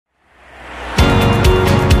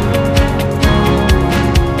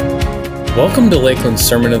Welcome to Lakeland's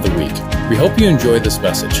Sermon of the Week. We hope you enjoy this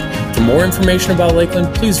message. For more information about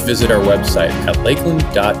Lakeland, please visit our website at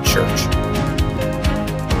lakeland.church.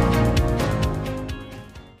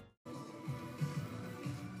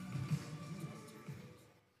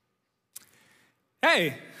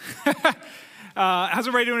 Hey, how's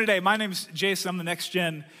everybody doing today? My name's Jason. I'm the Next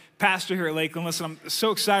Gen pastor here at Lakeland. Listen, I'm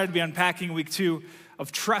so excited to be unpacking week 2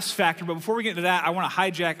 of Trust Factor. But before we get into that, I want to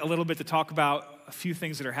hijack a little bit to talk about a few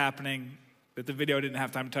things that are happening that the video didn't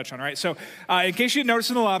have time to touch on. All right, so in case you didn't notice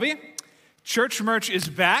in the lobby, church merch is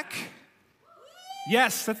back.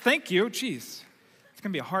 Yes, thank you. Jeez, it's going to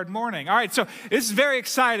be a hard morning. All right, so this is very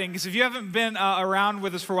exciting because if you haven't been around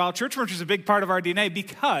with us for a while, church merch is a big part of our DNA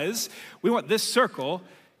because we want this circle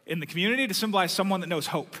in the community to symbolize someone that knows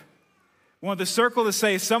hope. We want the circle to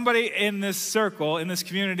say somebody in this circle, in this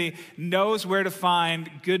community, knows where to find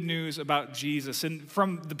good news about Jesus. And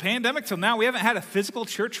from the pandemic till now, we haven't had a physical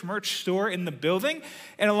church merch store in the building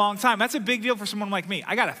in a long time. That's a big deal for someone like me.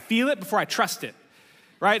 I got to feel it before I trust it,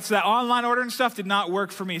 right? So that online ordering stuff did not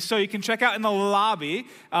work for me. So you can check out in the lobby.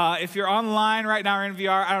 If you're online right now or in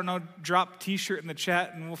VR, I don't know, drop t-shirt in the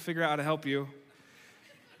chat and we'll figure out how to help you.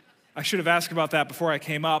 I should have asked about that before I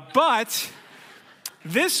came up, but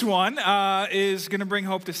this one is going to bring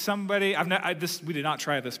hope to somebody. We did not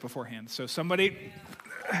try this beforehand. So somebody.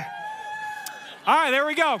 All right, there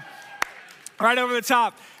we go. Right over the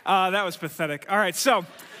top. That was pathetic. All right, so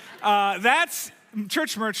that's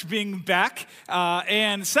church merch being back.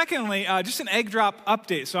 And secondly, just an egg drop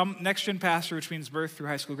update. So I'm Next Gen pastor, which means birth through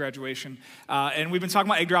high school graduation. And we've been talking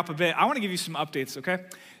about egg drop a bit. I want to give you some updates, okay?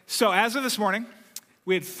 So as of this morning,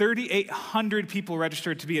 we had 3,800 people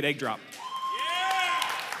registered to be at egg drop.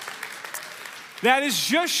 That is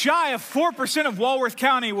just shy of 4% of Walworth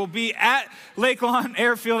County will be at Lakeland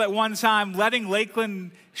Airfield at one time, letting Lakeland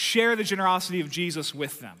share the generosity of Jesus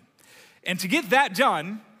with them. And to get that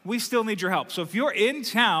done, we still need your help. So if you're in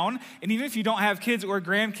town, and even if you don't have kids or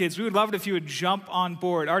grandkids, we would love it if you would jump on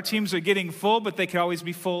board. Our teams are getting full, but they could always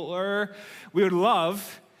be fuller. We would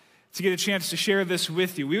love to get a chance to share this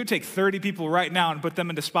with you. We would take 30 people right now and put them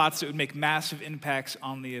into spots that would make massive impacts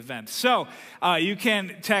on the event. So you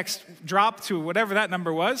can text drop to whatever that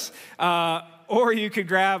number was, or you could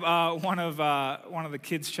grab one of the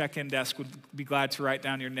kids' check-in desk. Would be glad to write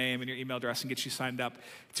down your name and your email address and get you signed up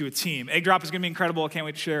to a team. Egg drop is going to be incredible. I can't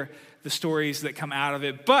wait to share the stories that come out of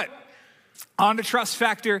it. But on to Trust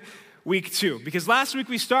Factor week 2, because last week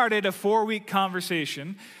we started a 4-week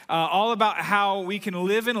conversation all about how we can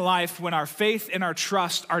live in life when our faith and our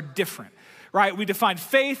trust are different, right? We define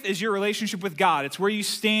faith as your relationship with God. It's where you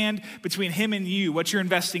stand between Him and you, what you're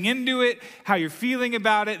investing into it, how you're feeling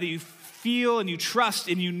about it, that you feel and you trust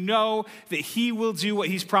and you know that He will do what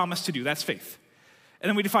He's promised to do. That's faith. And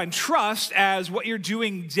then we define trust as what you're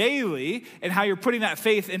doing daily and how you're putting that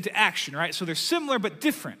faith into action, right? So they're similar but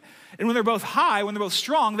different. And when they're both high, when they're both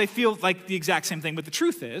strong, they feel like the exact same thing. But the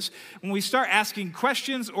truth is, when we start asking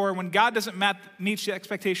questions or when God doesn't meet the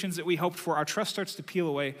expectations that we hoped for, our trust starts to peel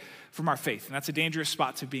away from our faith. And that's a dangerous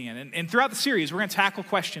spot to be in. And throughout the series, we're going to tackle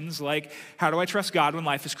questions like, how do I trust God when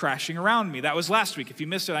life is crashing around me? That was last week. If you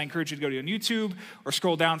missed it, I encourage you to go to on YouTube or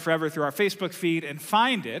scroll down forever through our Facebook feed and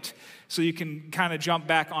find it so you can kind of jump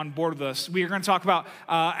back on board with us. We are going to talk about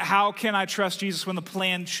how can I trust Jesus when the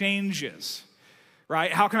plan changes?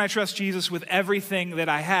 Right? How can I trust Jesus with everything that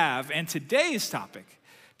I have? And today's topic,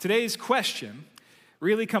 today's question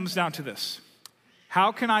really comes down to this.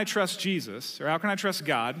 How can I trust Jesus, or how can I trust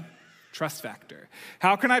God? Trust factor.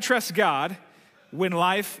 How can I trust God when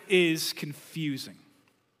life is confusing?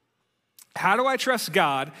 How do I trust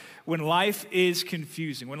God when life is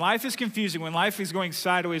confusing? When life is confusing, when life is going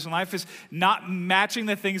sideways, when life is not matching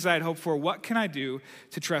the things that I'd hoped for, what can I do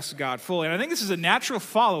to trust God fully? And I think this is a natural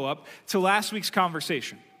follow-up to last week's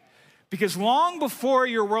conversation. Because long before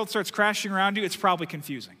your world starts crashing around you, it's probably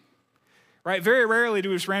confusing. Right? Very rarely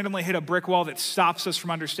do we just randomly hit a brick wall that stops us from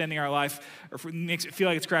understanding our life or makes it feel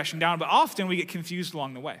like it's crashing down, but often we get confused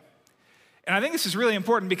along the way. And I think this is really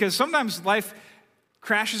important because sometimes life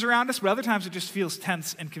crashes around us, but other times it just feels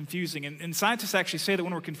tense and confusing. And scientists actually say that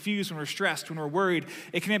when we're confused, when we're stressed, when we're worried,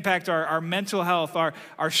 it can impact our mental health,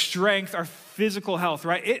 our strength, our physical health,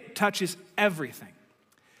 right? It touches everything.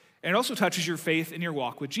 And it also touches your faith and your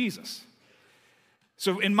walk with Jesus.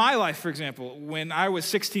 So in my life, for example, when I was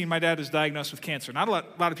 16, my dad was diagnosed with cancer. Not a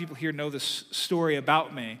lot of people here know this story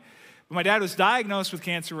about me, but my dad was diagnosed with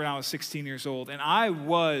cancer when I was 16 years old, and I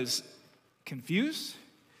was confused,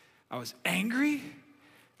 I was angry,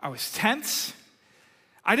 I was tense.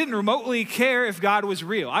 I didn't remotely care if God was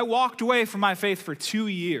real. I walked away from my faith for 2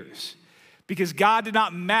 years because God did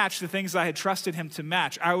not match the things I had trusted him to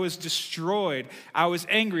match. I was destroyed. I was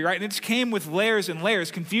angry, right? And it just came with layers and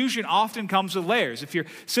layers. Confusion often comes with layers. If you're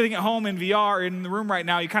sitting at home in VR or in the room right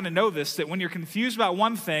now, you kind of know this, that when you're confused about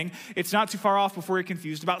one thing, it's not too far off before you're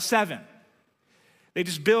confused about 7. They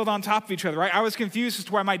just build on top of each other, right? I was confused as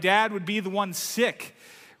to why my dad would be the one sick,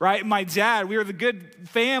 right? My dad, we were the good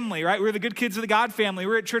family, right? We were the good kids of the God family.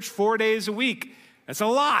 We were at church 4 days a week. That's a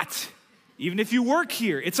lot. Even if you work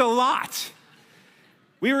here, it's a lot.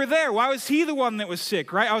 We were there. Why was he the one that was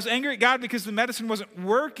sick, right? I was angry at God because the medicine wasn't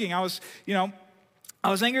working. I was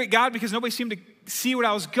angry at God because nobody seemed to see what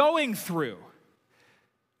I was going through.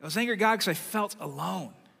 I was angry at God because I felt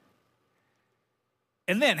alone.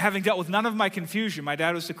 And then, having dealt with none of my confusion, my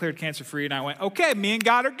dad was declared cancer-free, and I went, okay, me and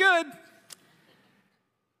God are good.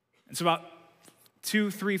 And so about 2,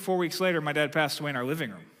 3, 4 weeks later, my dad passed away in our living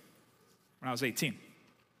room when I was 18.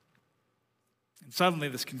 And suddenly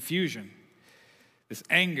this confusion, this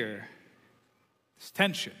anger, this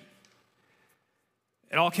tension,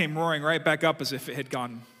 it all came roaring right back up as if it had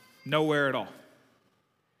gone nowhere at all.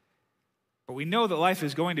 But we know that life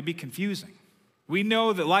is going to be confusing. We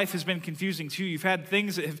know that life has been confusing too. You've had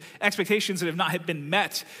things that have, expectations that have not been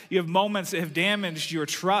met. You have moments that have damaged your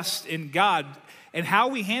trust in God. And how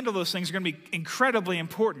we handle those things are going to be incredibly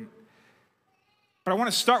important. But I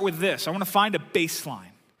want to start with this. I want to find a baseline.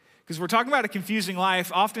 Because we're talking about a confusing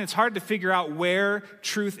life. Often it's hard to figure out where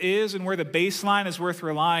truth is and where the baseline is worth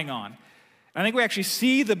relying on. I think we actually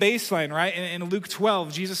see the baseline, right? In Luke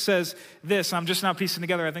 12, Jesus says this. I'm just now piecing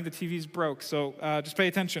together. I think the TV's broke, so just pay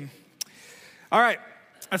attention. All right.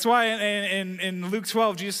 That's why in Luke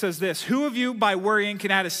 12, Jesus says this. Who of you, by worrying, can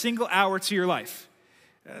add a single hour to your life?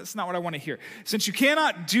 That's not what I want to hear. Since you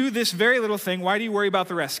cannot do this very little thing, why do you worry about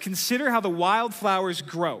the rest? Consider how the wildflowers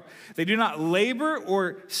grow. They do not labor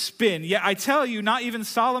or spin. Yet I tell you, not even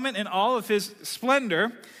Solomon in all of his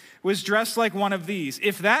splendor was dressed like one of these.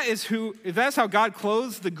 If that's how God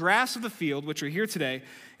clothes the grass of the field, which are here today,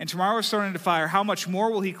 and tomorrow is thrown into fire, how much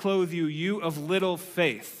more will he clothe you, you of little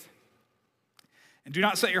faith? And do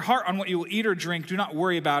not set your heart on what you will eat or drink. Do not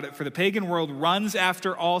worry about it, for the pagan world runs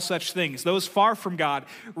after all such things. Those far from God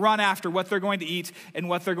run after what they're going to eat and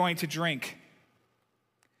what they're going to drink.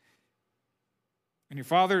 And your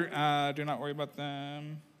Father, do not worry about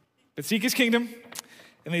them, but seek his kingdom,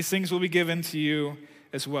 and these things will be given to you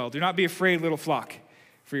as well. Do not be afraid, little flock,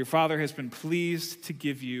 for your Father has been pleased to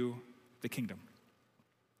give you the kingdom.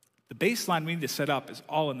 The baseline we need to set up is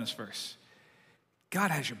all in this verse.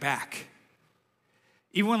 God has your back.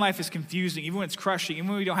 Even when life is confusing, even when it's crushing, even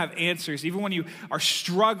when we don't have answers, even when you are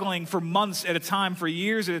struggling for months at a time, for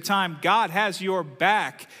years at a time, God has your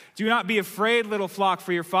back. Do not be afraid, little flock,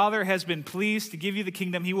 for your Father has been pleased to give you the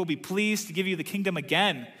kingdom. He will be pleased to give you the kingdom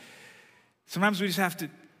again. Sometimes we just have to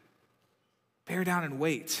bear down and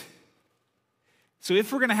wait. So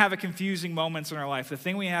if we're going to have a confusing moments in our life, the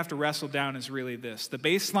thing we have to wrestle down is really this. The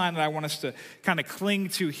baseline that I want us to kind of cling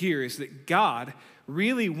to here is that God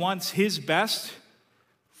really wants his best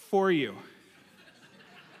for you.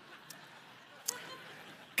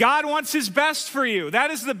 God wants his best for you.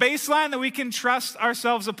 That is the baseline that we can trust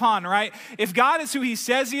ourselves upon, right? If God is who he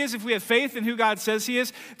says he is, if we have faith in who God says he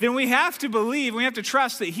is, then we have to believe, we have to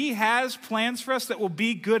trust that he has plans for us that will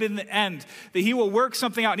be good in the end, that he will work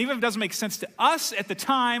something out. And even if it doesn't make sense to us at the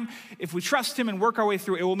time, if we trust him and work our way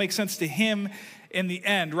through, it will make sense to him in the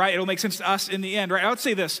end, right? It'll make sense to us in the end, right? I would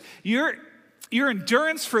say this, your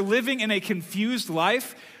endurance for living in a confused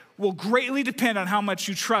life will greatly depend on how much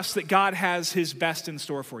you trust that God has his best in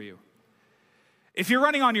store for you. If you're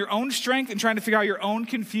running on your own strength and trying to figure out your own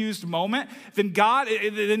confused moment, then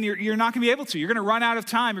you're not going to be able to. You're going to run out of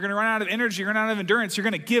time. You're going to run out of energy. You're going to run out of endurance. You're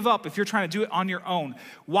going to give up if you're trying to do it on your own.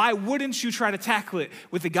 Why wouldn't you try to tackle it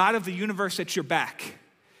with the God of the universe at your back?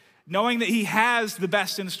 Knowing that he has the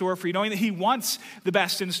best in store for you, knowing that he wants the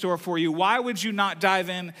best in store for you, why would you not dive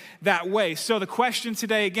in that way? So the question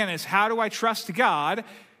today, again, is how do I trust God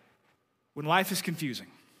when life is confusing?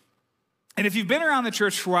 And if you've been around the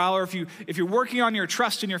church for a while, or if you're working on your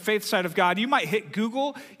trust and your faith side of God, you might hit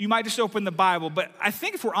Google, you might just open the Bible. But I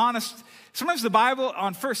think if we're honest, sometimes the Bible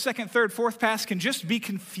on first, second, third, fourth pass can just be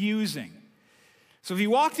confusing. So if you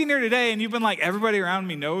walked in here today and you've been like, everybody around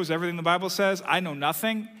me knows everything the Bible says, I know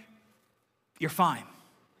nothing, you're fine.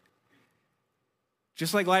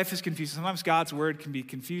 Just like life is confusing, sometimes God's word can be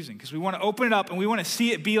confusing because we want to open it up and we want to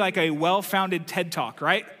see it be like a well-founded TED Talk,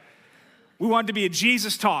 right? We want it to be a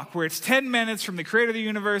Jesus talk where it's 10 minutes from the creator of the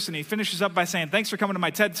universe and he finishes up by saying, thanks for coming to my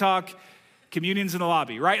TED Talk, communion's in the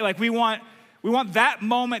lobby, right? Like we want We want that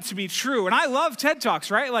moment to be true. And I love TED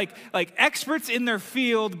Talks, right? Like experts in their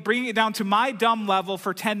field, bringing it down to my dumb level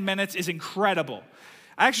for 10 minutes is incredible.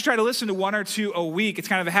 I actually try to listen to 1 or 2 a week. It's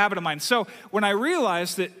kind of a habit of mine. So when I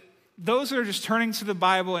realized that those that are just turning to the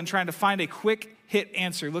Bible and trying to find a quick hit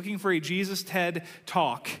answer, looking for a Jesus/TED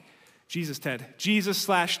Talk,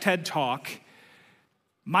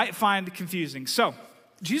 might find confusing. So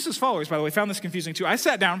Jesus' followers, by the way, found this confusing too. I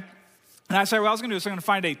sat down and I decided what I was going to do is I'm going to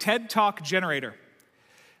find a TED Talk generator.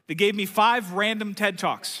 They gave me 5 random TED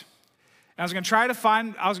Talks. And I was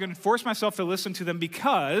going to force myself to listen to them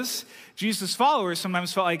because Jesus' followers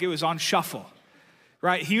sometimes felt like it was on shuffle,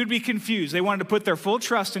 right? He would be confused. They wanted to put their full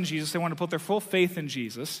trust in Jesus. They wanted to put their full faith in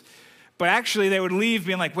Jesus. But actually they would leave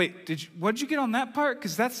being like, wait, what did you get on that part?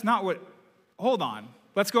 Because that's not what, hold on.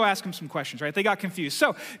 Let's go ask them some questions, right? They got confused.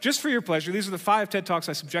 So just for your pleasure, these are the 5 TED Talks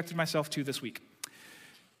I subjected myself to this week.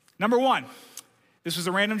 Number 1, this was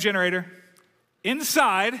a random generator.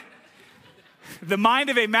 Inside the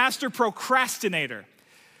mind of a master procrastinator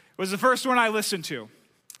was the first one I listened to.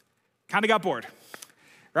 Kind of got bored,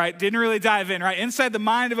 right? Didn't really dive in, right? Inside the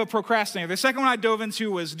mind of a procrastinator. The second one I dove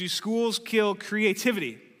into was, do schools kill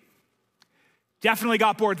creativity? Definitely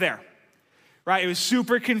got bored there, right? It was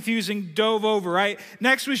super confusing, dove over, right?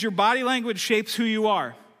 Next was, your body language shapes who you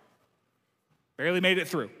are. Barely made it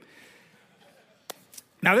through.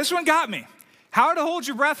 Now this one got me. How to hold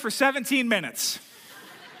your breath for 17 minutes.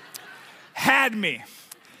 Had me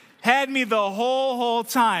the whole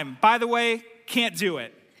time. By the way, can't do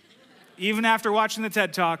it. Even after watching the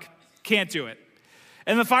TED Talk, can't do it.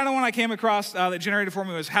 And the final one I came across that generated for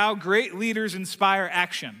me was, how great leaders inspire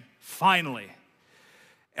action. Finally.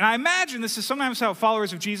 And I imagine this is sometimes how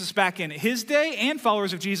followers of Jesus back in his day and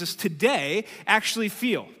followers of Jesus today actually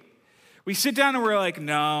feel. We sit down and we're like,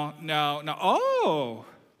 no,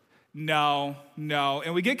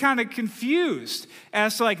 and we get kind of confused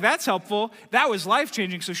as to, like, that's helpful, that was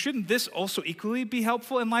life-changing, so shouldn't this also equally be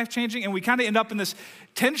helpful and life-changing? And we kind of end up in this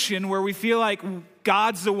tension where we feel like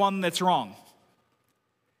God's the one that's wrong.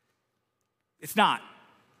 It's not.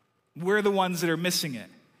 We're the ones that are missing it,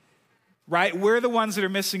 right? We're the ones that are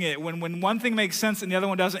missing it. When one thing makes sense and the other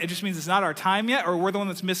one doesn't, it just means it's not our time yet, or we're the one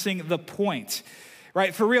that's missing the point,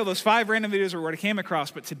 right? For real, those 5 random videos were what I came across,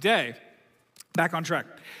 but today, back on track.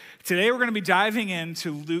 Today we're going to be diving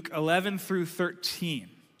into Luke 11 through 13,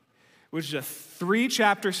 which is a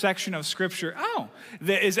 3-chapter section of Scripture,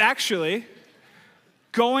 that is actually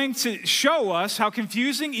going to show us how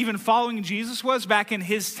confusing even following Jesus was back in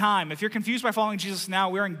his time. If you're confused by following Jesus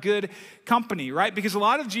now, we're in good company, right? Because a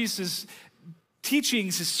lot of Jesus'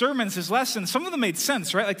 teachings, his sermons, his lessons, some of them made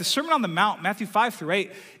sense, right? Like the Sermon on the Mount, Matthew 5 through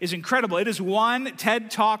 8, is incredible. It is one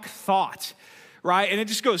TED Talk thought, right? And it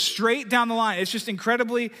just goes straight down the line. It's just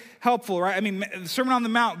incredibly helpful, right? I mean, the Sermon on the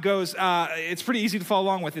Mount goes, it's pretty easy to follow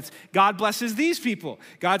along with. It's God blesses these people.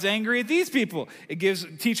 God's angry at these people. It gives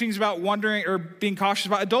teachings about wondering or being cautious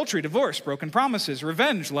about adultery, divorce, broken promises,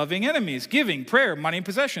 revenge, loving enemies, giving, prayer, money and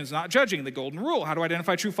possessions, not judging, the golden rule, how to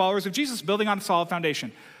identify true followers of Jesus, building on a solid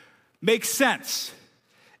foundation. Makes sense.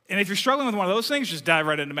 And if you're struggling with one of those things, just dive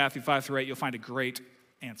right into Matthew 5 through 8. You'll find a great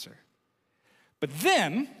answer. But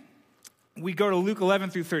then we go to Luke 11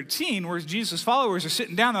 through 13, where Jesus' followers are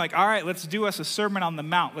sitting down. They're like, all right, let's do us a Sermon on the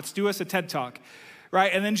Mount. Let's do us a TED Talk,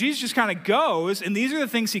 right? And then Jesus just kind of goes, and these are the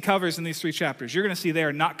things he covers in these 3 chapters. You're going to see they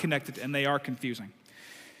are not connected, and they are confusing.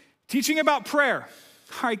 Teaching about prayer.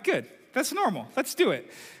 All right, good. That's normal. Let's do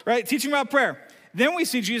it, right? Teaching about prayer. Then we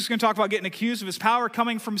see Jesus going to talk about getting accused of his power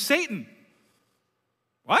coming from Satan.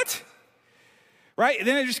 What? Right? And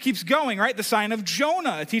then it just keeps going, right? The sign of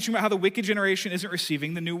Jonah, teaching about how the wicked generation isn't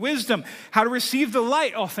receiving the new wisdom. How to receive the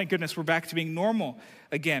light. Oh, thank goodness we're back to being normal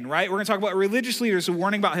again, right? We're going to talk about religious leaders who are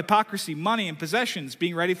warning about hypocrisy, money, and possessions,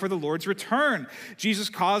 being ready for the Lord's return. Jesus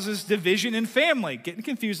causes division in family. Getting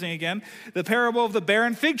confusing again. The parable of the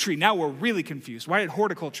barren fig tree. Now we're really confused. Why did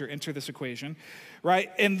horticulture enter this equation,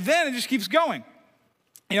 right? And then it just keeps going.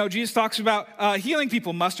 You know, Jesus talks about healing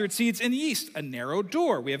people, mustard seeds and yeast, a narrow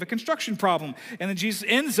door. We have a construction problem. And then Jesus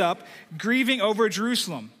ends up grieving over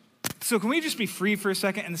Jerusalem. So can we just be free for a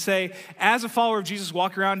second and say, as a follower of Jesus,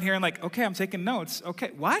 walk around here and like, okay, I'm taking notes.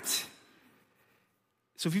 Okay, what?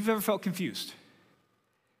 So if you've ever felt confused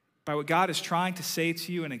by what God is trying to say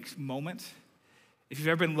to you in a moment, if you've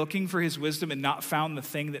ever been looking for his wisdom and not found the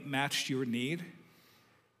thing that matched your need,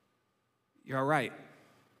 you're all right.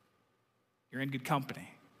 You're in good company.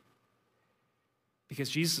 Because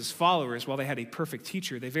Jesus' followers, while they had a perfect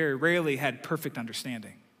teacher, they very rarely had perfect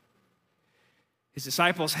understanding. His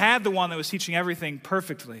disciples had the one that was teaching everything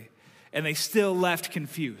perfectly, and they still left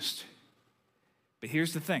confused. But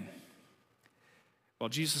here's the thing. While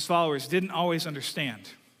Jesus' followers didn't always understand,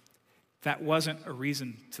 that wasn't a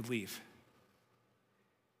reason to leave.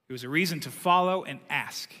 It was a reason to follow and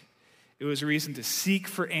ask. It was a reason to seek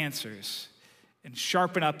for answers and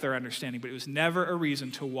sharpen up their understanding, but it was never a reason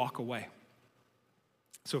to walk away.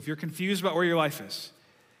 So if you're confused about where your life is,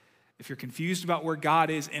 if you're confused about where God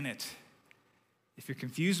is in it, if you're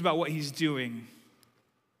confused about what he's doing,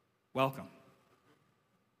 welcome.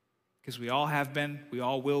 Because we all have been, we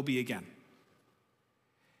all will be again.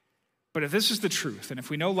 But if this is the truth, and if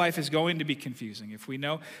we know life is going to be confusing, if we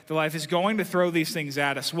know that life is going to throw these things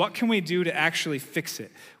at us, what can we do to actually fix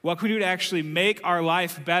it? What can we do to actually make our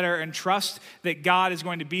life better and trust that God is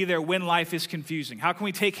going to be there when life is confusing? How can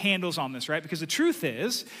we take handles on this, right? Because the truth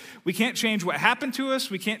is, we can't change what happened to us.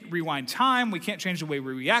 We can't rewind time. We can't change the way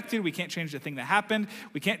we reacted. We can't change the thing that happened.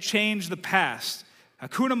 We can't change the past.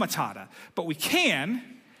 Hakuna Matata. But we can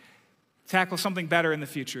tackle something better in the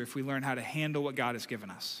future if we learn how to handle what God has given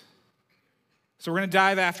us. So we're going to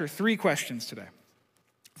dive after 3 questions today.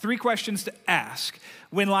 3 questions to ask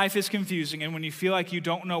when life is confusing and when you feel like you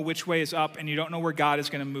don't know which way is up and you don't know where God is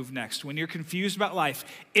going to move next. When you're confused about life,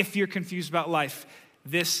 if you're confused about life,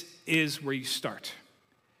 this is where you start.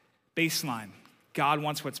 Baseline, God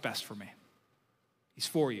wants what's best for me. He's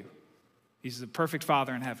for you. He's the perfect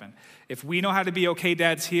Father in heaven. If we know how to be okay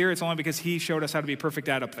dads here, it's only because he showed us how to be a perfect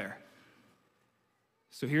dad up there.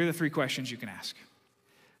 So here are the 3 questions you can ask.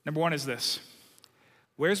 Number 1 is this.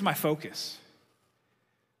 Where's my focus?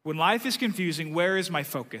 When life is confusing, where is my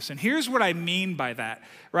focus? And here's what I mean by that,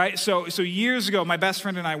 right? So years ago, my best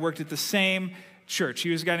friend and I worked at the same church.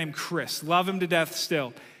 He was a guy named Chris. Love him to death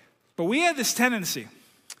still. But we had this tendency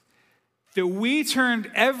that we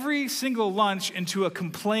turned every single lunch into a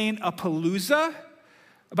complain-a-palooza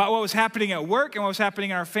about what was happening at work and what was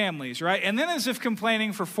happening in our families, right? And then as if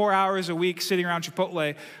complaining for 4 hours a week sitting around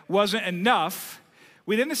Chipotle wasn't enough,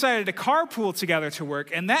 we then decided to carpool together to work,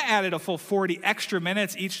 and that added a full 40 extra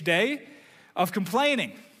minutes each day of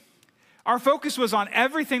complaining. Our focus was on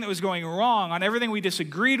everything that was going wrong, on everything we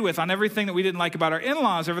disagreed with, on everything that we didn't like about our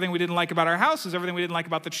in-laws, everything we didn't like about our houses, everything we didn't like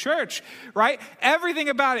about the church, right? Everything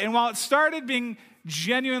about it. And while it started being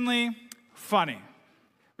genuinely funny,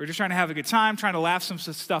 we were just trying to have a good time, trying to laugh some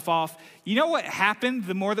stuff off. You know what happened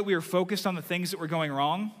the more that we were focused on the things that were going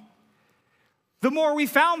wrong? The more we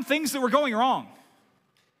found things that were going wrong.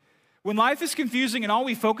 When life is confusing and all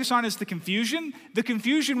we focus on is the confusion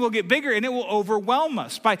will get bigger and it will overwhelm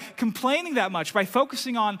us. By complaining that much, by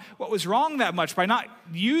focusing on what was wrong that much, by not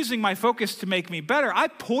using my focus to make me better, I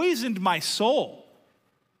poisoned my soul.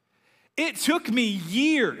 It took me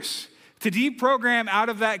years to deprogram out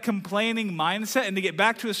of that complaining mindset and to get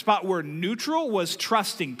back to a spot where neutral was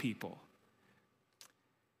trusting people.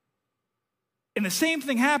 And the same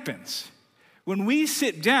thing happens when we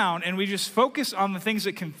sit down and we just focus on the things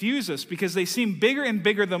that confuse us because they seem bigger and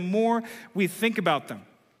bigger the more we think about them.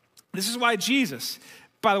 This is why Jesus,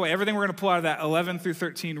 by the way, everything we're going to pull out of that 11 through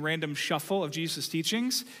 13 random shuffle of Jesus'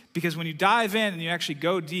 teachings, because when you dive in and you actually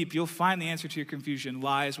go deep, you'll find the answer to your confusion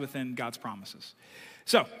lies within God's promises.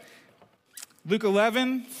 So, Luke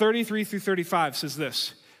 11, 33 through 35 says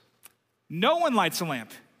this. No one lights a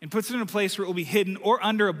lamp and puts it in a place where it will be hidden or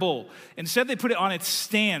under a bowl. Instead, they put it on its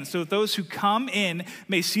stand so that those who come in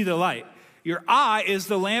may see the light. Your eye is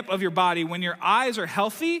the lamp of your body. When your eyes are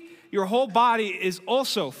healthy, your whole body is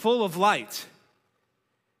also full of light.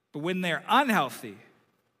 But when they're unhealthy,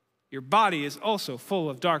 your body is also full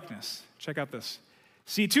of darkness. Check out this.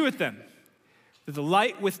 See to it then, that the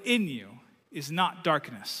light within you is not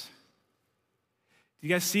darkness. Do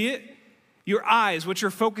you guys see it? Your eyes, what you're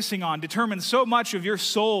focusing on, determine so much of your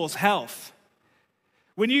soul's health.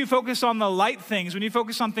 When you focus on the light things, when you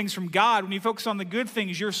focus on things from God, when you focus on the good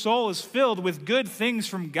things, your soul is filled with good things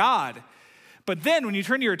from God. But then when you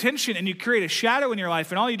turn your attention and you create a shadow in your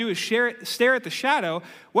life and all you do is stare at the shadow,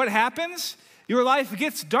 what happens? Your life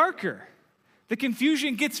gets darker. The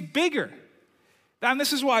confusion gets bigger. And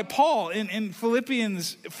this is why Paul in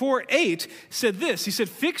Philippians 4:8 said this. He said,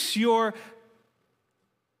 fix your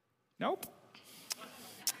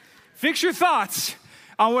thoughts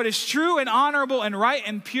on what is true and honorable and right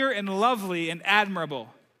and pure and lovely and admirable.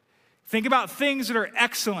 Think about things that are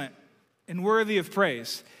excellent and worthy of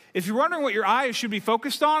praise. If you're wondering what your eyes should be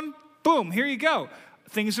focused on, boom, here you go.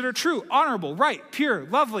 Things that are true, honorable, right, pure,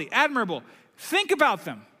 lovely, admirable. Think about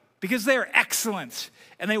them because they are excellent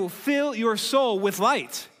and they will fill your soul with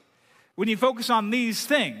light when you focus on these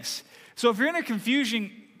things. So if you're in a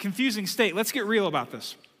confusing state, let's get real about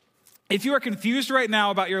this. If you are confused right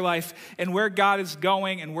now about your life and where God is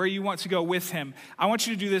going and where you want to go with him, I want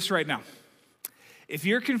you to do this right now. If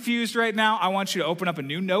you're confused right now, I want you to open up a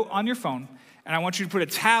new note on your phone And I want you to put a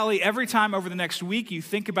tally every time over the next week you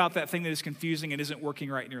think about that thing that is confusing and isn't working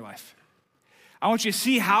right in your life. I want you to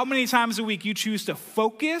see how many times a week you choose to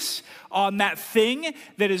focus on that thing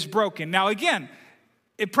that is broken. Now, again,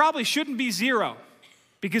 it probably shouldn't be 0,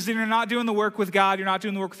 because then you're not doing the work with God, you're not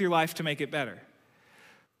doing the work with your life to make it better.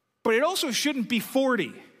 But it also shouldn't be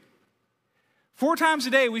 40. 4 times a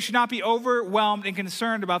day, we should not be overwhelmed and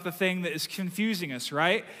concerned about the thing that is confusing us,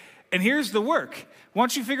 right? And here's the work.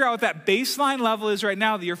 Once you figure out what that baseline level is right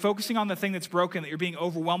now, that you're focusing on the thing that's broken, that you're being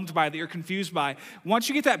overwhelmed by, that you're confused by, once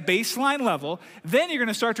you get that baseline level, then you're going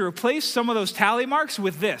to start to replace some of those tally marks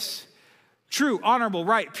with this: true, honorable,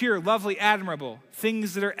 right, pure, lovely, admirable,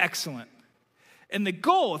 things that are excellent. And the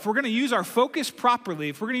goal, if we're going to use our focus properly,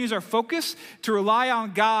 if we're going to use our focus to rely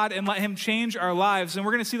on God and let him change our lives, then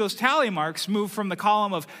we're going to see those tally marks move from the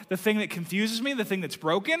column of the thing that confuses me, the thing that's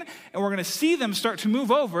broken, and we're going to see them start to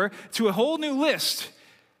move over to a whole new list.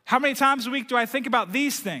 How many times a week do I think about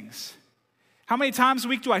these things? How many times a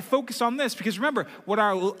week do I focus on this? Because remember, what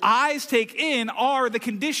our eyes take in are the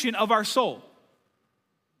condition of our soul.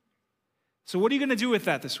 So what are you going to do with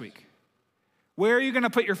that this week? Where are you going to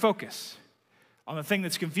put your focus? On the thing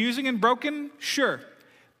that's confusing and broken? Sure.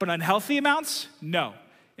 But unhealthy amounts? No.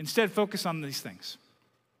 Instead, focus on these things.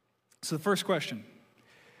 So the first question,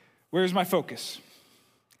 where's my focus?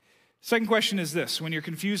 Second question is this: when you're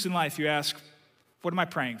confused in life, you ask, what am I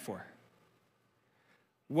praying for?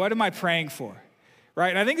 What am I praying for? Right?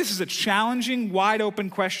 And I think this is a challenging, wide open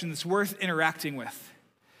question that's worth interacting with.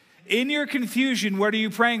 In your confusion, what are you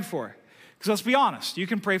praying for? Because let's be honest, you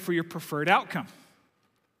can pray for your preferred outcome.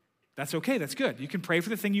 That's okay, that's good. You can pray for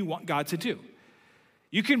the thing you want God to do.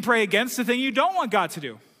 You can pray against the thing you don't want God to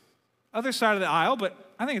do. Other side of the aisle,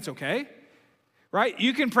 but I think it's okay, right?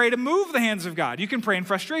 You can pray to move the hands of God. You can pray in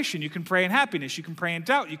frustration. You can pray in happiness. You can pray in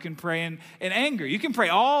doubt. You can pray in anger. You can pray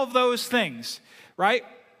all of those things, right?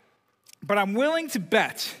 But I'm willing to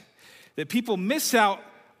bet that people miss out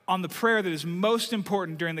on the prayer that is most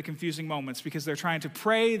important during the confusing moments because they're trying to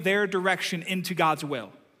pray their direction into God's will.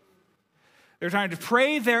 They're trying to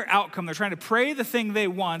pray their outcome. They're trying to pray the thing they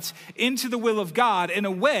want into the will of God in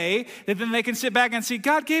a way that then they can sit back and see,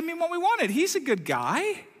 God gave me what we wanted. He's a good guy.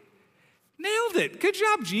 Nailed it. Good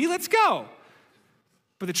job, G. Let's go.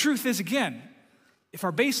 But the truth is, again, if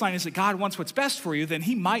our baseline is that God wants what's best for you, then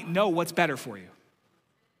he might know what's better for you.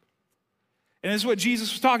 And this is what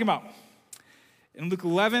Jesus was talking about. In Luke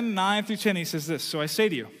 11, 9 through 10, he says this: so I say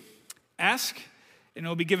to you, ask and it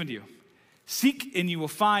will be given to you. Seek and you will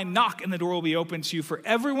find, knock and the door will be opened to you. For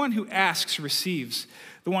everyone who asks receives.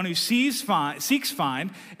 The one who seeks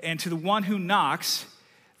find, and to the one who knocks,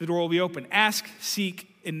 the door will be open. Ask,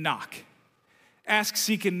 seek, and knock. Ask,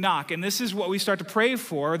 seek, and knock. And this is what we start to pray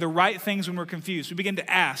for, the right things when we're confused. We begin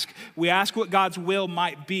to ask. We ask what God's will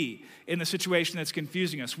might be in the situation that's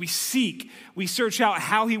confusing us. We seek. We search out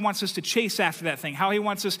how he wants us to chase after that thing, how he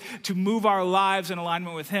wants us to move our lives in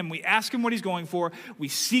alignment with him. We ask him what he's going for. We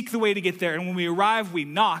seek the way to get there. And when we arrive, we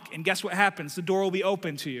knock. And guess what happens? The door will be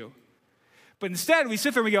open to you. But instead, we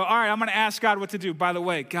sit there and we go, all right, I'm going to ask God what to do. By the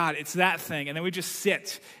way, God, it's that thing. And then we just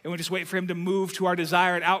sit and we just wait for him to move to our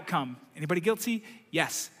desired outcome. Anybody guilty?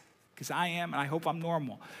 Yes, because I am, and I hope I'm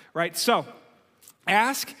normal, right? So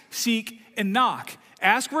ask, seek, and knock.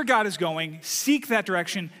 Ask where God is going, seek that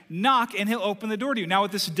direction, knock, and he'll open the door to you. Now,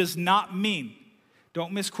 what this does not mean,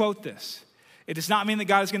 don't misquote this. It does not mean that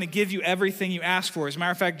God is going to give you everything you ask for. As a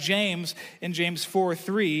matter of fact, James, in James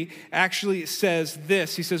 4:3, actually says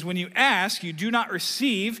this. He says, when you ask, you do not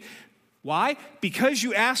receive. Why? Because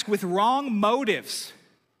you ask with wrong motives,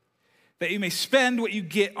 that you may spend what you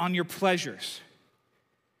get on your pleasures.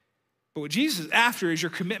 But what Jesus is after is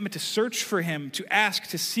your commitment to search for him, to ask,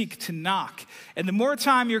 to seek, to knock. And the more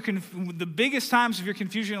time the biggest times of your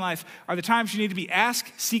confusion in life are the times you need to be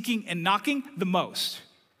ask, seeking, and knocking the most.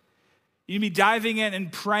 You need to be diving in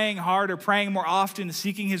and praying harder, praying more often,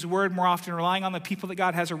 seeking his word more often, relying on the people that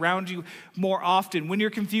God has around you more often. When you're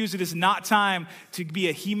confused, it is not time to be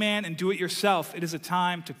a he-man and do it yourself. It is a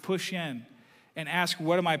time to push in and ask,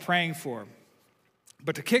 what am I praying for?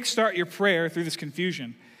 But to kickstart your prayer through this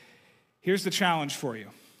confusion, here's the challenge for you.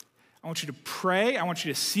 I want you to pray, I want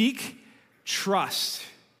you to seek trust,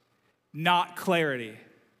 not clarity.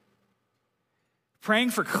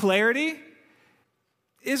 Praying for clarity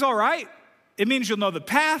is all right. It means you'll know the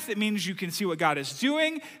path. It means you can see what God is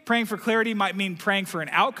doing. Praying for clarity might mean praying for an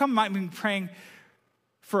outcome, might mean praying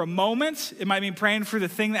for a moment. It might mean praying for the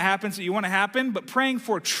thing that happens that you want to happen. But praying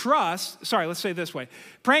for let's say it this way.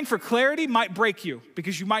 Praying for clarity might break you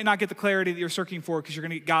because you might not get the clarity that you're searching for because you're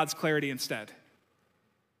going to get God's clarity instead.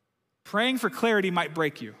 Praying for clarity might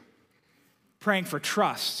break you. Praying for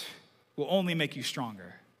trust will only make you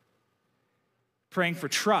stronger. Praying for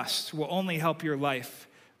trust will only help your life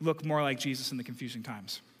look more like Jesus in the confusing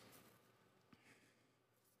times.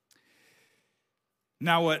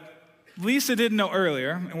 Now, what Lisa didn't know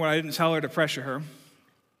earlier, and what I didn't tell her to pressure her,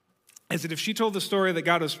 is that if she told the story that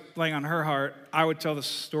God was laying on her heart, I would tell the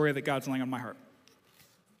story that God's laying on my heart.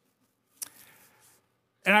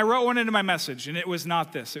 And I wrote one into my message, and it was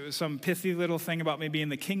not this. It was some pithy little thing about me being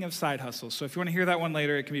the king of side hustles. So if you want to hear that one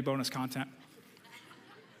later, it can be bonus content.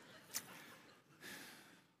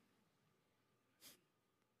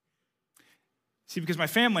 See, because my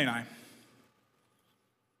family and I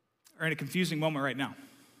are in a confusing moment right now.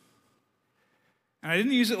 And I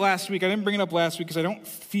didn't use it last week. I didn't bring it up last week because I don't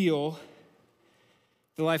feel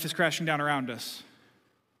that life is crashing down around us.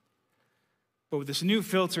 But with this new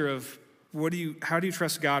filter of how do you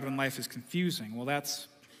trust God when life is confusing? Well, that's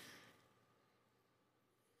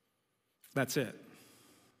it.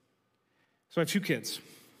 So I have 2 kids.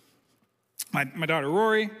 My daughter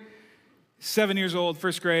Rory, 7 years old,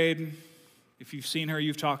 first grade. If you've seen her,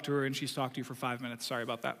 you've talked to her, and she's talked to you for 5 minutes. Sorry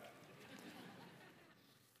about that.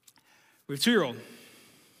 We have a 2-year-old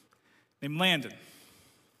named Landon. And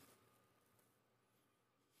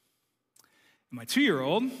my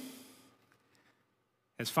 2-year-old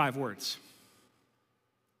has 5 words.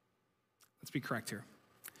 Let's be correct here.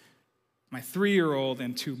 My 3-year-old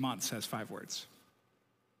in 2 months has 5 words.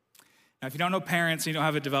 Now, if you don't know parents and you don't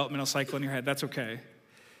have a developmental cycle in your head, that's okay.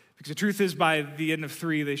 Because the truth is, by the end of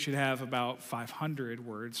 3, they should have about 500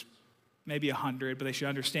 words, maybe 100, but they should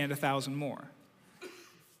understand 1,000 more.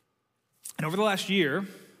 And over the last year,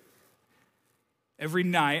 every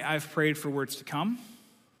night I've prayed for words to come.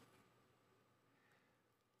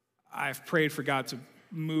 I've prayed for God to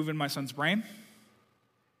move in my son's brain,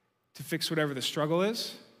 to fix whatever the struggle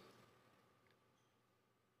is,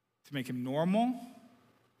 to make him normal.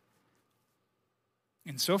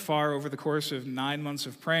 And so far, over the course of 9 months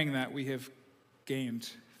of praying that, we have gained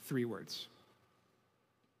 3 words.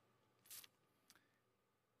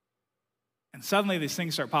 And suddenly these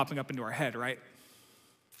things start popping up into our head, right?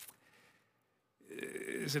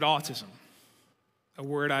 Is it autism? A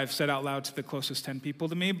word I've said out loud to the closest 10 people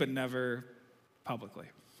to me, but never publicly.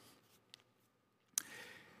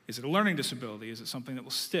 Is it a learning disability? Is it something that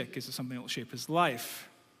will stick? Is it something that will shape his life?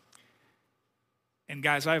 And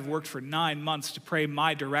guys, I've worked for 9 months to pray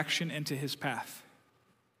my direction into his path,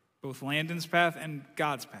 both Landon's path and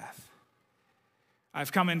God's path.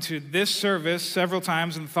 I've come into this service several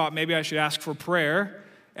times and thought maybe I should ask for prayer,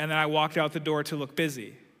 and then I walked out the door to look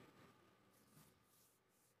busy.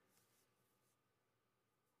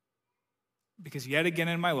 Because yet again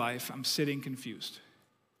in my life, I'm sitting confused.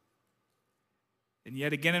 And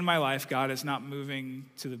yet again in my life, God is not moving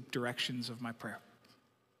to the directions of my prayer.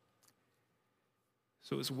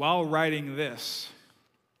 So it was while writing this,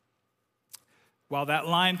 while that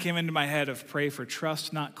line came into my head of pray for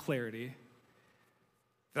trust, not clarity,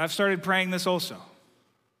 that I've started praying this also.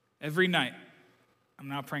 Every night, I'm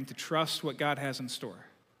now praying to trust what God has in store,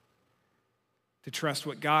 to trust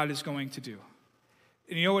what God is going to do.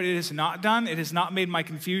 And you know what it has not done? It has not made my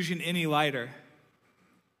confusion any lighter.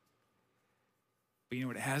 But you know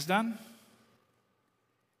what it has done?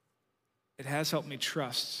 It has helped me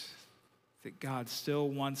trust that God still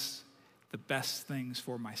wants the best things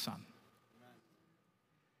for my son.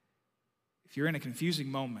 If you're in a confusing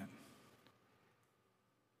moment,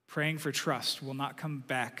 praying for trust will not come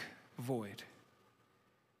back void.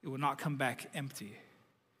 It will not come back empty.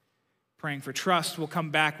 Praying for trust will come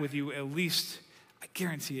back with you at least, I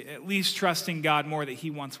guarantee it, at least trusting God more that he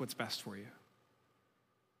wants what's best for you.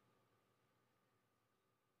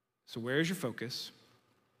 So where is your focus?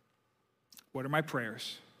 What are my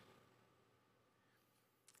prayers?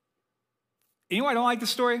 You know why I don't like this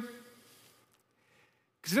story?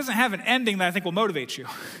 Because it doesn't have an ending that I think will motivate you.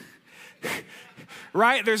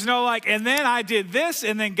 Right? There's no like, and then I did this,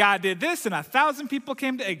 and then God did this, and 1,000 people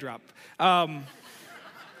came to Egg Drop.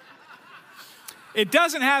 It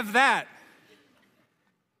doesn't have that.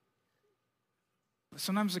 But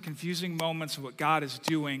sometimes the confusing moments of what God is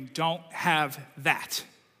doing don't have that.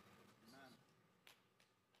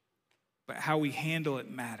 But how we handle it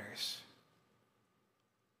matters.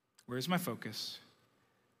 Where's my focus?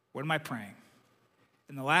 What am I praying?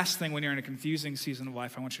 And the last thing when you're in a confusing season of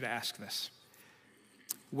life, I want you to ask this.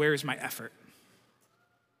 Where is my effort?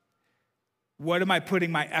 What am I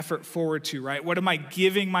putting my effort forward to, right? What am I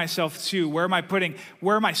giving myself to? Where am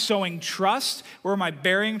I sowing trust? Where am I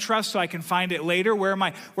burying trust so I can find it later? Where am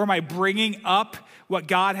I bringing up what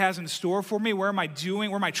God has in store for me? Where am I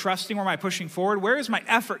doing? Where am I trusting? Where am I pushing forward? Where is my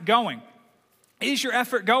effort going? Is your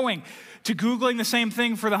effort going to Googling the same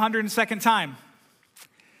thing for the 102nd time?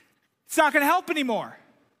 It's not going to help anymore.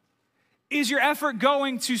 Is your effort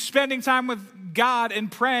going to spending time with God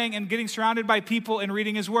and praying and getting surrounded by people and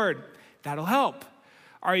reading his word? That'll help.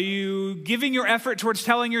 Are you giving your effort towards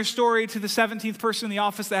telling your story to the 17th person in the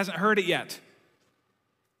office that hasn't heard it yet?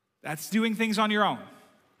 That's doing things on your own.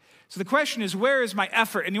 So the question is, where is my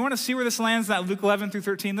effort? And you want to see where this lands in that Luke 11 through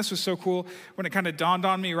 13? This was so cool when it kind of dawned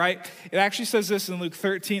on me, right? It actually says this in Luke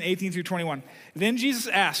 13, 18 through 21. Then Jesus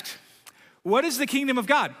asked, what is the kingdom of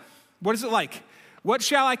God? What is it like? What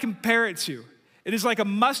shall I compare it to? It is like a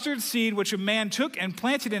mustard seed which a man took and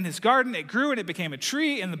planted in his garden. It grew and it became a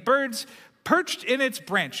tree, and the birds perched in its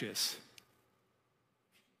branches.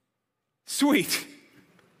 Sweet.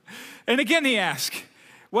 And again he asked,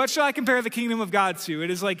 what shall I compare the kingdom of God to? It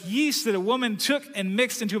is like yeast that a woman took and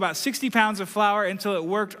mixed into about 60 pounds of flour until it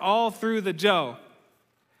worked all through the dough.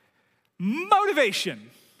 Motivation.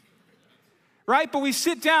 Right? But we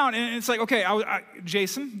sit down and it's like, okay,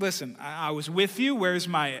 Jason, listen, I was with you. Where's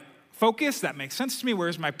my focus? That makes sense to me.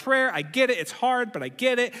 Where's my prayer? I get it. It's hard, but I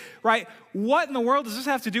get it. Right? What in the world does this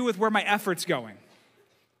have to do with where my effort's going?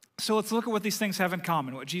 So let's look at what these things have in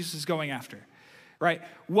common, what Jesus is going after. Right?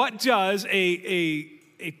 What does a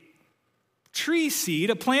tree seed,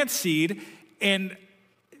 a plant seed, and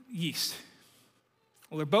yeast?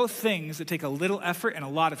 Well, they're both things that take a little effort and a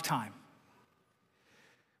lot of time.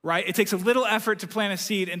 Right? It takes a little effort to plant a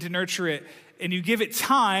seed and to nurture it, and you give it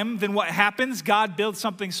time, then what happens? God builds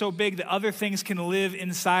something so big that other things can live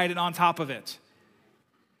inside and on top of it.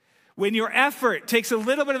 When your effort takes a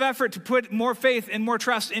little bit of effort to put more faith and more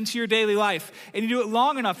trust into your daily life, and you do it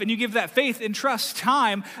long enough, and you give that faith and trust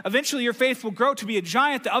time, eventually your faith will grow to be a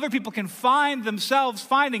giant that other people can find themselves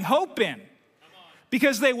finding hope in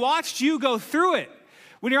because they watched you go through it.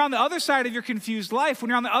 When you're on the other side of your confused life, when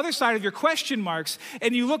you're on the other side of your question marks,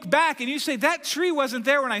 and you look back and you say, that tree wasn't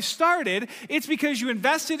there when I started, it's because you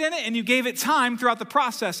invested in it and you gave it time throughout the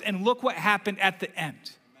process, and look what happened at the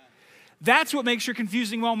end. That's what makes your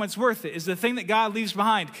confusing moments worth it, is the thing that God leaves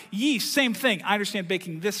behind. Yeast, same thing. I understand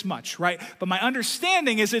baking this much, right? But my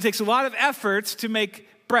understanding is it takes a lot of effort to make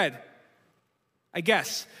bread, I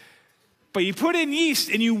guess. But you put in yeast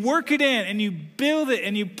and you work it in and you build it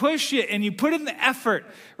and you push it and you put in the effort,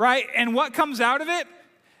 right? And what comes out of it?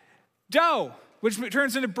 Dough, which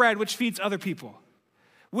turns into bread, which feeds other people.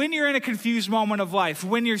 When you're in a confused moment of life,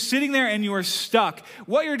 when you're sitting there and you're stuck,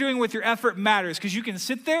 what you're doing with your effort matters, because you can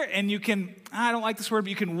sit there and you can, I don't like this word,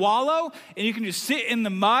 but you can wallow and you can just sit in the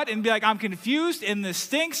mud and be like, I'm confused and this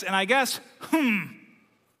stinks and I guess,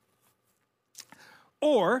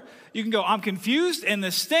 Or you can go, I'm confused and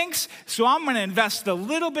this stinks, so I'm going to invest the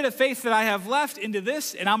little bit of faith that I have left into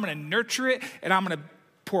this, and I'm going to nurture it, and I'm going to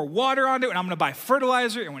pour water onto it, and I'm going to buy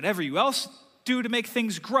fertilizer and whatever you else do to make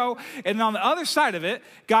things grow. And on the other side of it,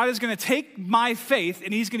 God is going to take my faith,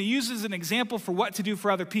 and he's going to use it as an example for what to do for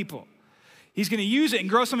other people. He's going to use it and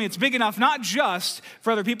grow something that's big enough, not just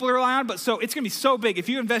for other people to rely on, but so it's going to be so big. If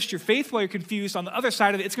you invest your faith while you're confused, on the other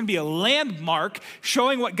side of it, it's going to be a landmark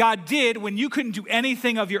showing what God did when you couldn't do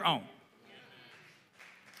anything of your own.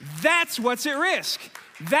 That's what's at risk.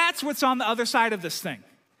 That's what's on the other side of this thing.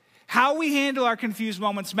 How we handle our confused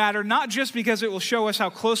moments matter, not just because it will show us how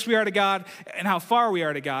close we are to God and how far we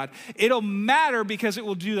are to God. It'll matter because it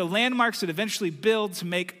will do the landmarks that eventually build to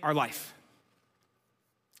make our life.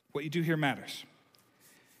 What you do here matters.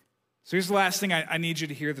 So here's the last thing I need you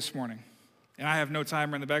to hear this morning. And I have no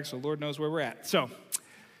timer in the back, so Lord knows where we're at. So,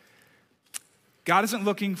 God isn't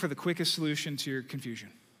looking for the quickest solution to your confusion.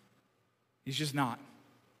 He's just not.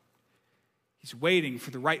 He's waiting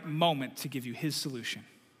for the right moment to give you his solution.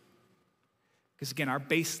 Because again, our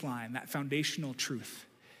baseline, that foundational truth,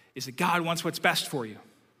 is that God wants what's best for you.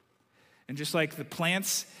 And just like the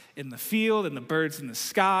plants in the field and the birds in the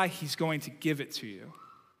sky, he's going to give it to you.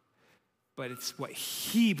 But it's what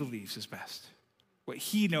he believes is best, what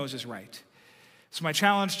he knows is right. So my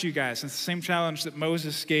challenge to you guys, it's the same challenge that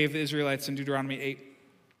Moses gave the Israelites in Deuteronomy 8,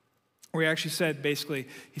 where he actually said, basically,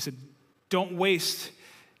 he said, don't waste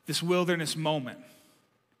this wilderness moment.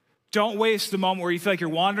 Don't waste the moment where you feel like you're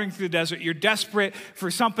wandering through the desert, you're desperate for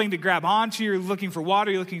something to grab onto, you're looking for water,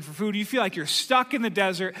 you're looking for food, you feel like you're stuck in the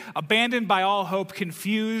desert, abandoned by all hope,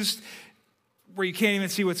 confused, where you can't even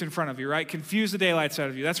see what's in front of you, right? Confuse the daylights out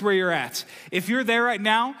of you. That's where you're at. If you're there right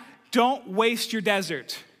now, don't waste your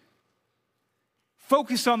desert.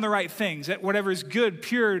 Focus on the right things, at whatever is good,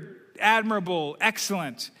 pure, admirable,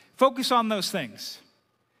 excellent. Focus on those things.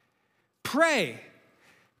 Pray.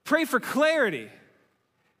 Pray for clarity.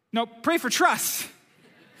 No, pray for trust.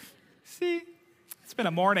 See, it's been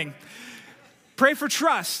a morning. Pray for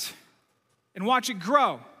trust. and watch it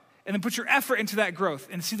grow. And then put your effort into that growth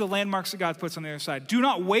and see the landmarks that God puts on the other side. Do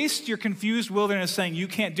not waste your confused wilderness saying you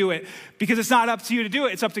can't do it, because it's not up to you to do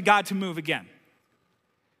it. It's up to God to move again.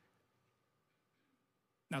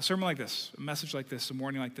 Now, a sermon like this, a message like this, a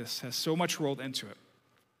morning like this has so much rolled into it.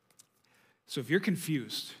 So if you're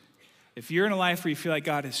confused, if you're in a life where you feel like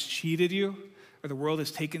God has cheated you, or the world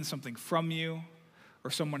has taken something from you,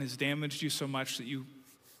 or someone has damaged you so much that you're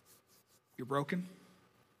broken,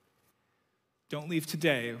 don't leave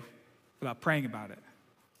today without praying about it.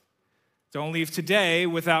 Don't leave today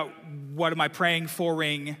without what am I praying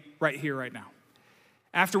for-ing right here, right now.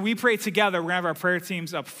 After we pray together, we're going to have our prayer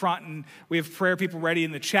teams up front, and we have prayer people ready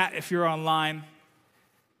in the chat if you're online.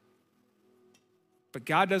 But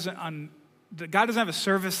God doesn't have a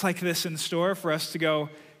service like this in store for us to go,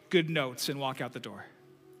 good notes, and walk out the door.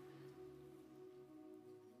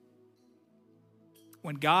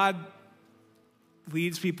 When God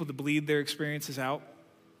leads people to bleed their experiences out,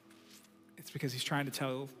 it's because he's trying to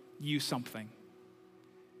tell you something.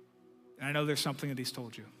 And I know there's something that he's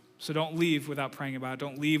told you. So don't leave without praying about it.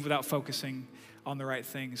 Don't leave without focusing on the right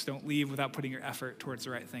things. Don't leave without putting your effort towards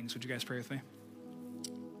the right things. Would you guys pray with me?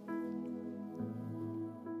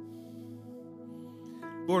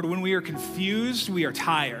 Lord, when we are confused, we are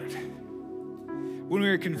tired. When we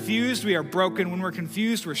are confused, we are broken. When we're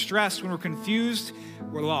confused, we're stressed. When we're confused,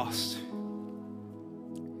 we're lost.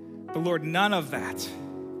 But Lord, none of that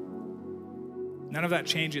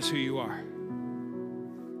changes who you are.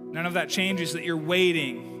 None of that changes that you're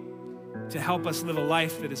waiting to help us live a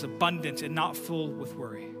life that is abundant and not full with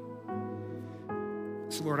worry.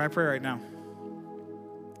 So Lord, I pray right now,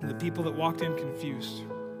 the people that walked in confused,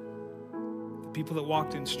 the people that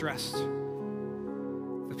walked in stressed,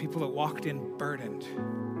 the people that walked in burdened,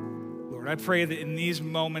 Lord, I pray that in these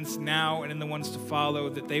moments now and in the ones to follow,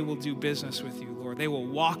 that they will do business with you, Lord. They will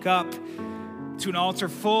walk up to an altar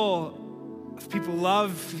full of people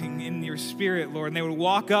loving in your spirit, Lord, and they would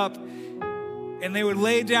walk up and they would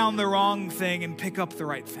lay down the wrong thing and pick up the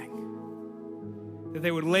right thing. That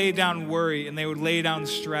they would lay down worry and they would lay down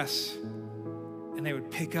stress and they would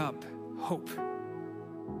pick up hope.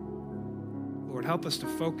 Lord, help us to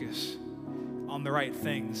focus on the right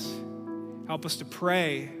things. Help us to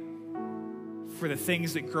pray for the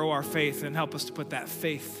things that grow our faith, and help us to put that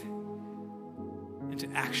faith into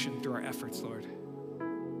action through our efforts, Lord.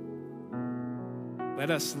 Let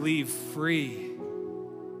us leave free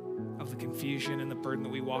of the confusion and the burden that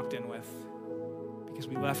we walked in with, because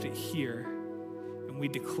we left it here and we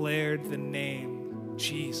declared the name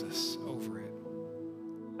Jesus over it.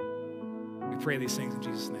 We pray these things in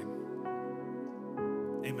Jesus' name.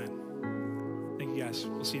 Amen. Thank you, guys.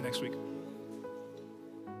 We'll see you next week.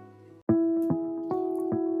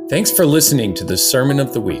 Thanks for listening to this Sermon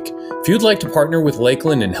of the Week. If you'd like to partner with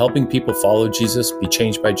Lakeland in helping people follow Jesus, be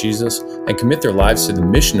changed by Jesus, and commit their lives to the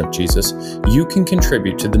mission of Jesus, you can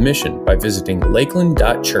contribute to the mission by visiting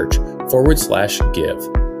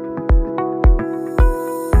lakeland.church/give.